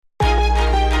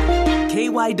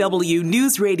KYW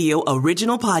News Radio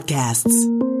original podcasts.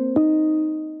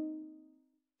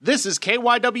 This is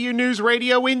KYW News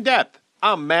Radio In Depth.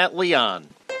 I'm Matt Leon.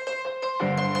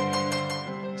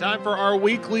 Time for our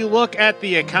weekly look at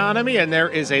the economy, and there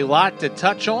is a lot to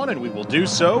touch on, and we will do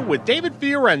so with David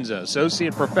Fiorenza,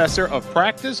 Associate Professor of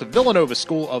Practice of Villanova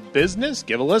School of Business.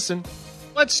 Give a listen.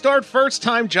 Let's start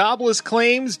first-time jobless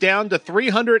claims down to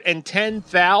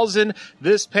 310,000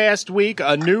 this past week,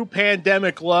 a new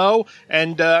pandemic low.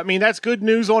 And, that's good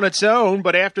news on its own.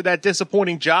 But after that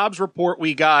disappointing jobs report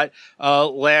we got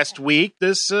last week,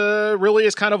 this really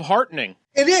is kind of heartening.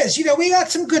 It is. We got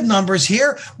some good numbers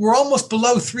here. We're almost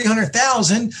below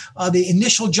 300,000. The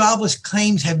initial jobless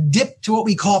claims have dipped to what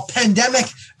we call pandemic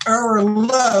era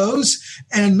lows.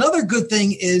 And another good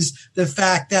thing is the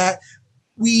fact that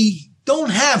we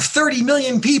don't have 30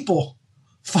 million people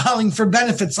filing for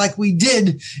benefits like we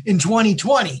did in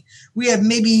 2020. We have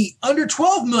maybe under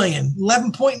 12 million,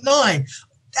 11.9.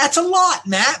 That's a lot,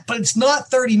 Matt, but it's not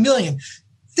 30 million.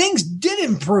 Things did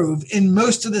improve in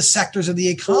most of the sectors of the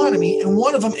economy, and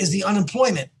one of them is the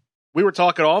unemployment. We were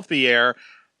talking off the air.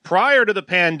 Prior to the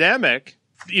pandemic,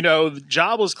 the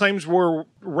jobless claims were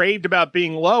raved about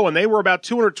being low, and they were about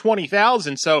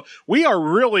 220,000. So we are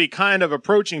really kind of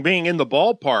approaching being in the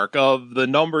ballpark of the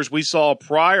numbers we saw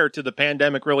prior to the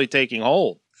pandemic really taking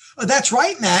hold. That's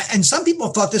right, Matt. And some people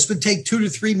thought this would take 2 to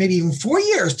 3, maybe even 4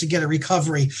 years to get a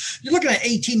recovery. You're looking at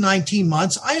 18, 19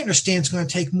 months. I understand it's going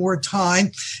to take more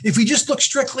time. If we just look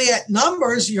strictly at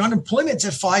numbers, your unemployment's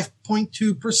at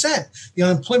 5.2%, the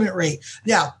unemployment rate.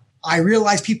 Now, I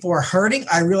realize people are hurting.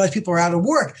 I realize people are out of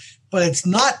work, but it's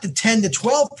not the 10 to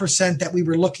 12% that we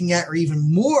were looking at, or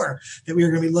even more that we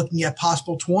were going to be looking at,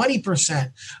 possible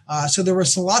 20%. So there were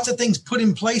lots of things put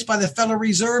in place by the Federal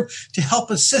Reserve to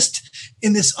help assist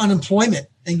in this unemployment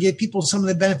and give people some of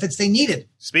the benefits they needed.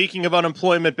 Speaking of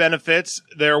unemployment benefits,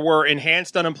 there were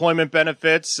enhanced unemployment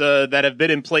benefits that have been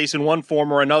in place in one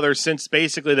form or another since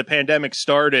basically the pandemic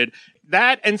started.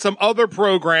 That and some other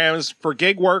programs for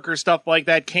gig workers, stuff like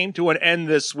that, came to an end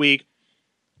this week.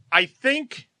 I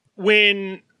think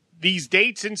when these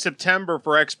dates in September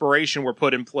for expiration were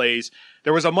put in place,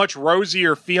 there was a much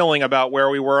rosier feeling about where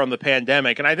we were on the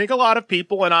pandemic. And I think a lot of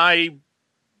people, and I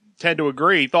tend to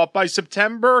agree, thought by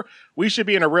September we should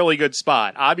be in a really good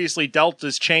spot. Obviously,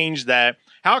 Delta's changed that.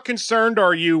 How concerned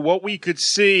are you what we could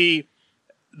see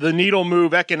the needle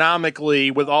move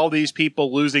economically with all these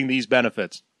people losing these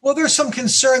benefits? Well, there's some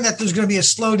concern that there's going to be a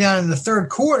slowdown in the third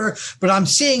quarter, but I'm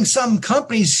seeing some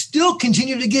companies still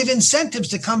continue to give incentives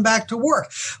to come back to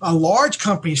work. Large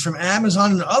companies from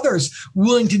Amazon and others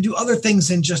willing to do other things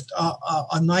than just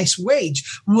a nice wage,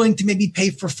 willing to maybe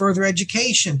pay for further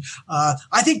education.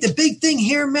 I think the big thing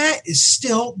here, Matt, is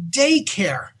still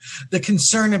daycare. The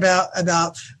concern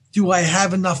about do I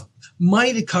have enough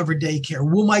money to cover daycare?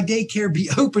 Will my daycare be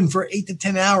open for 8 to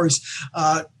 10 hours?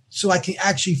 So I can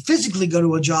actually physically go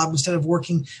to a job instead of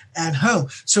working at home.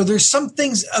 So there's some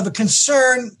things of a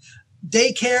concern.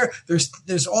 Daycare.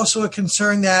 There's also a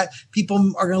concern that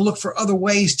people are going to look for other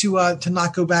ways to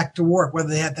not go back to work, whether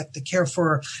they have to care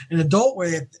for an adult,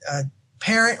 whether a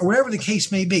parent, or whatever the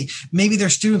case may be. Maybe their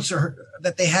students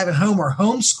that they have at home are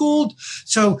homeschooled.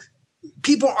 So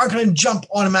people aren't going to jump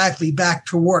automatically back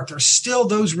to work. There's still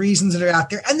those reasons that are out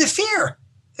there, and the fear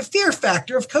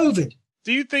factor of COVID.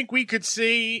 Do you think we could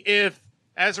see if,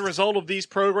 as a result of these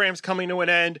programs coming to an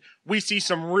end, we see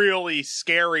some really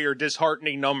scary or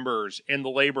disheartening numbers in the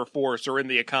labor force or in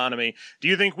the economy? Do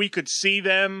you think we could see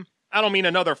them? I don't mean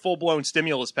another full-blown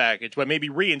stimulus package, but maybe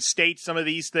reinstate some of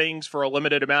these things for a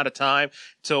limited amount of time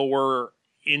till we're,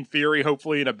 in theory,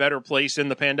 hopefully in a better place in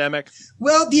the pandemic?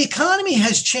 Well, the economy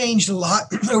has changed a lot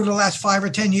over the last 5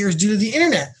 or 10 years due to the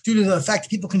internet, due to the fact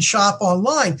that people can shop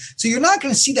online. So you're not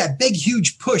going to see that big,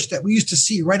 huge push that we used to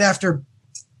see right after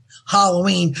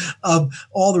Halloween of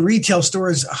all the retail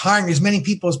stores hiring as many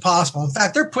people as possible. In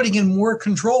fact, they're putting in more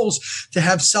controls to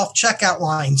have self-checkout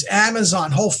lines.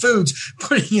 Amazon, Whole Foods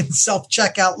putting in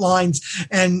self-checkout lines,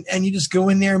 and you just go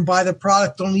in there and buy the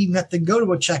product. Don't even have to go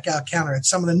to a checkout counter. It's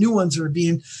some of the new ones that are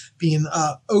being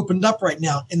opened up right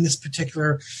now in this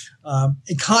particular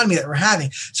economy that we're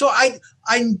having. So I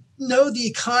know the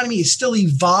economy is still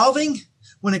evolving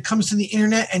when it comes to the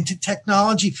internet and to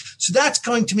technology. So that's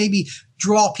going to maybe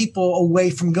draw people away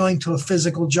from going to a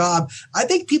physical job. I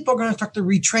think people are going to start to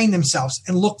retrain themselves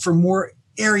and look for more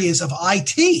areas of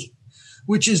IT,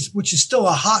 which is still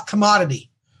a hot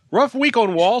commodity. Rough week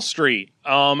on Wall Street.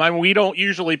 We don't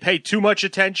usually pay too much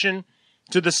attention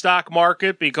to the stock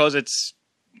market because it's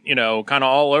kind of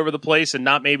all over the place and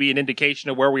not maybe an indication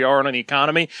of where we are in the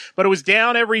economy. But it was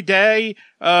down every day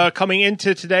coming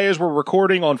into today as we're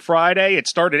recording on Friday. It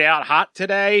started out hot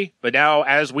today, but now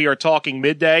as we are talking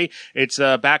midday, it's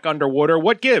back underwater.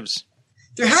 What gives?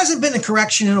 There hasn't been a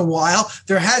correction in a while.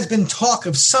 There has been talk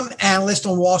of some analyst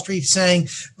on Wall Street saying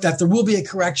that there will be a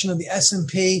correction of the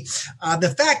S&P.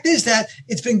 The fact is that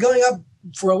it's been going up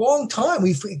for a long time.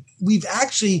 We've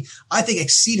actually, I think,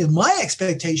 exceeded my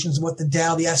expectations of what the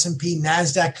Dow, the S&P,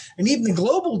 NASDAQ, and even the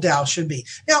global Dow should be.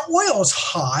 Now, oil is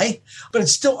high, but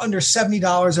it's still under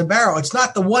 $70 a barrel. It's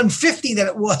not the $150 that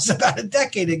it was about a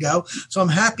decade ago, so I'm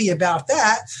happy about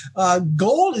that.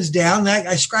 Gold is down.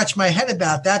 I scratch my head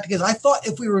about that because I thought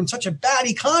if we were in such a bad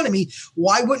economy,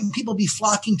 why wouldn't people be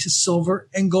flocking to silver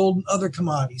and gold and other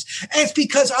commodities? And it's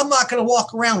because I'm not going to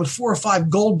walk around with 4 or 5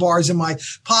 gold bars in my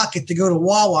pocket to go to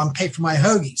Wawa and pay for my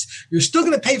hoagies. You're still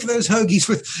going to pay for those hoagies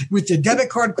with your debit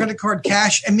card, credit card,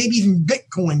 cash, and maybe even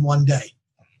Bitcoin one day.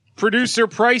 Producer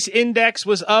price index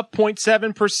was up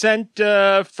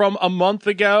 0.7% from a month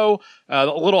ago, a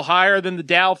little higher than the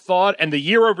Dow thought. And the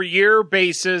year-over-year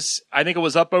basis, I think it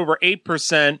was up over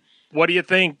 8%. What do you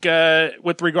think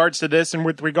with regards to this and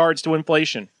with regards to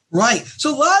inflation? Right.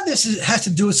 So a lot of this has to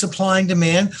do with supply and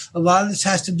demand. A lot of this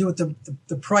has to do with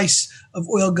the price of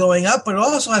oil going up, but it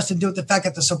also has to do with the fact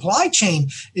that the supply chain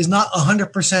is not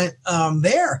 100%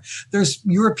 there. There's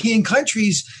European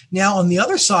countries now on the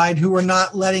other side who are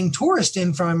not letting tourists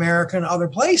in from America and other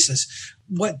places.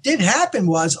 What did happen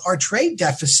was our trade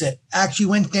deficit actually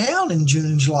went down in June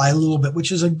and July a little bit, which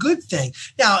is a good thing.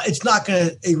 Now, it's not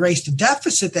going to erase the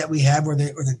deficit that we have or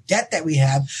the debt that we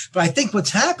have. But I think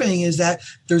what's happening is that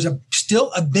there's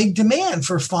still a big demand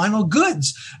for final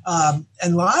goods. And a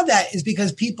lot of that is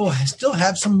because people still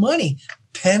have some money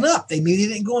pent up. Maybe they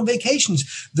didn't go on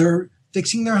vacations. They're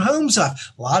fixing their homes up.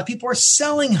 A lot of people are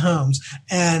selling homes,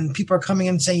 and people are coming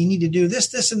in and saying, you need to do this,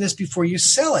 this, and this before you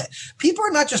sell it. People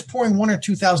are not just pouring $1,000 or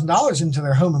 $2,000 into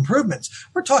their home improvements.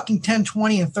 We're talking $10,000,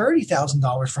 $20,000, and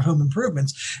 $30,000 for home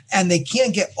improvements, and they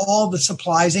can't get all the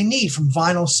supplies they need, from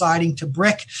vinyl siding to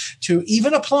brick to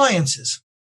even appliances.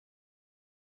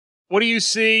 What do you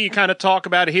see? You kind of talk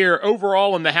about here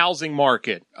overall in the housing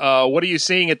market. What are you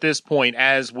seeing at this point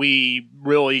as we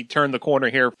really turn the corner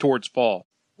here towards fall?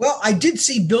 Well, I did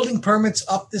see building permits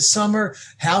up this summer,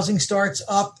 housing starts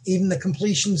up, even the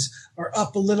completions are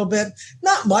up a little bit.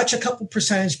 Not much, a couple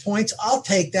percentage points. I'll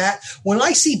take that. When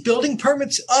I see building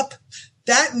permits up,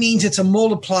 that means it's a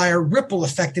multiplier ripple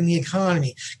effect in the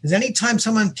economy. Because anytime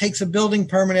someone takes a building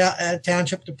permit out at a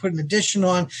township to put an addition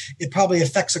on, it probably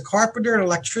affects a carpenter, an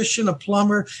electrician, a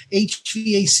plumber,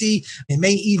 HVAC. It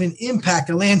may even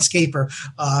impact a landscaper,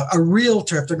 a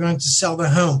realtor if they're going to sell their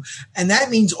home. And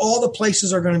that means all the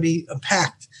places are going to be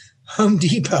packed. Home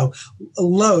Depot,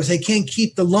 Lowe's, they can't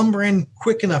keep the lumber in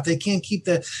quick enough. They can't keep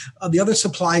the other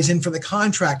supplies in for the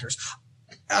contractors.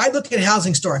 I look at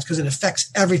housing starts because it affects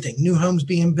everything. New homes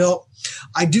being built.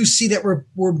 I do see that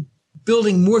we're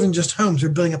building more than just homes. We're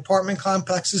building apartment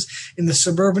complexes in the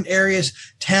suburban areas,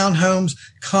 townhomes,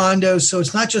 condos. So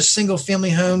it's not just single family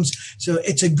homes. So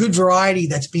it's a good variety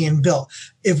that's being built.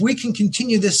 If we can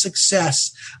continue this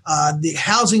success, the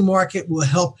housing market will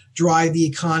help drive the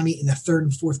economy in the third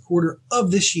and fourth quarter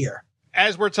of this year.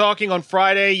 As we're talking on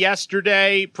Friday,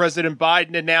 yesterday, President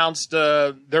Biden announced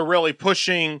they're really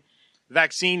pushing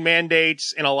vaccine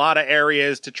mandates in a lot of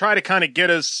areas to try to kind of get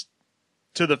us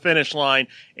to the finish line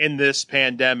in this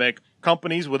pandemic.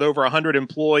 Companies with over 100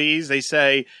 employees, they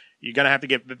say you're going to have to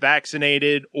get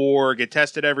vaccinated or get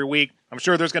tested every week. I'm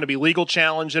sure there's going to be legal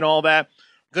challenge and all that.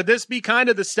 Could this be kind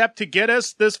of the step to get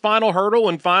us this final hurdle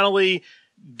and finally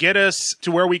get us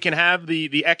to where we can have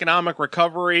the economic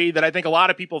recovery that I think a lot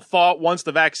of people thought once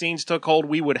the vaccines took hold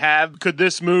we would have? Could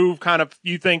this move kind of,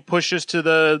 you think, push us to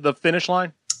the finish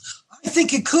line? I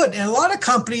think it could. And a lot of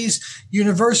companies,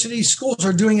 universities, schools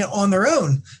are doing it on their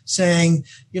own, saying,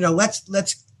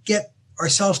 let's get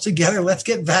ourselves together. Let's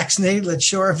get vaccinated. Let's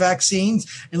show our vaccines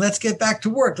and let's get back to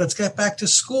work. Let's get back to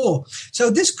school. So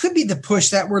this could be the push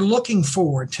that we're looking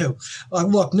forward to.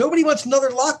 Look, nobody wants another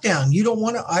lockdown. You don't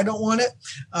want it. I don't want it.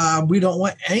 We don't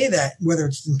want any of that, whether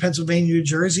it's in Pennsylvania, New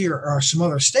Jersey, or some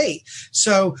other state.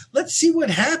 So let's see what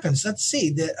happens. Let's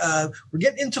see that we're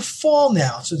getting into fall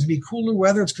now. So it's going to be cooler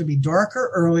weather. It's going to be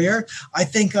darker earlier. I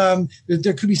think that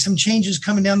there could be some changes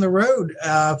coming down the road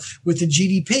with the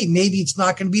GDP. Maybe it's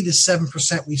not going to be the 7%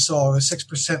 we saw, or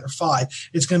 6% or 5%.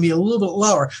 It's going to be a little bit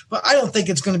lower, but I don't think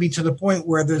it's going to be to the point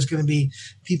where there's going to be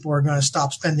people are going to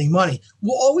stop spending money.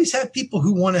 We'll always have people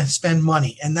who want to spend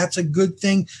money, and that's a good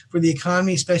thing for the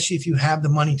economy, especially if you have the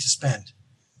money to spend.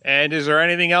 And is there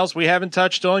anything else we haven't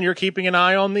touched on you're keeping an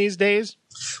eye on these days?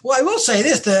 Well, I will say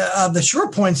this: the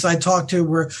Shore Points I talked to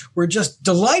were just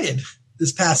delighted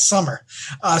this past summer.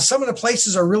 Some of the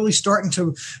places are really starting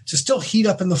to still heat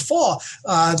up in the fall.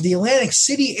 The Atlantic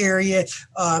City area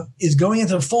is going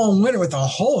into the fall and winter with a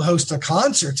whole host of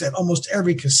concerts at almost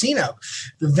every casino.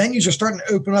 The venues are starting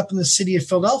to open up in the city of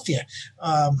Philadelphia,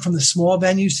 from the small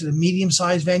venues to the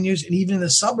medium-sized venues, and even in the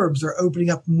suburbs, they're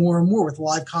opening up more and more with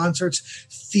live concerts,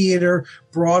 theater,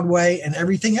 Broadway, and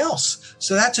everything else.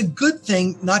 So that's a good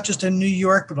thing, not just in New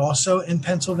York, but also in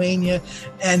Pennsylvania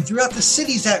and throughout the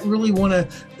cities that really want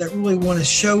to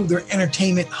show their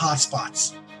entertainment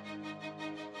hotspots.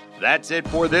 That's it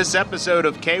for this episode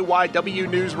of KYW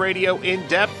News Radio In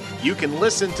Depth. You can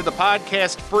listen to the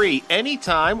podcast free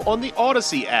anytime on the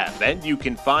Odyssey app, and you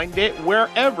can find it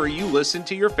wherever you listen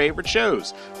to your favorite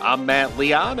shows. I'm Matt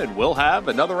Leon, and we'll have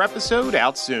another episode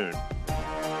out soon.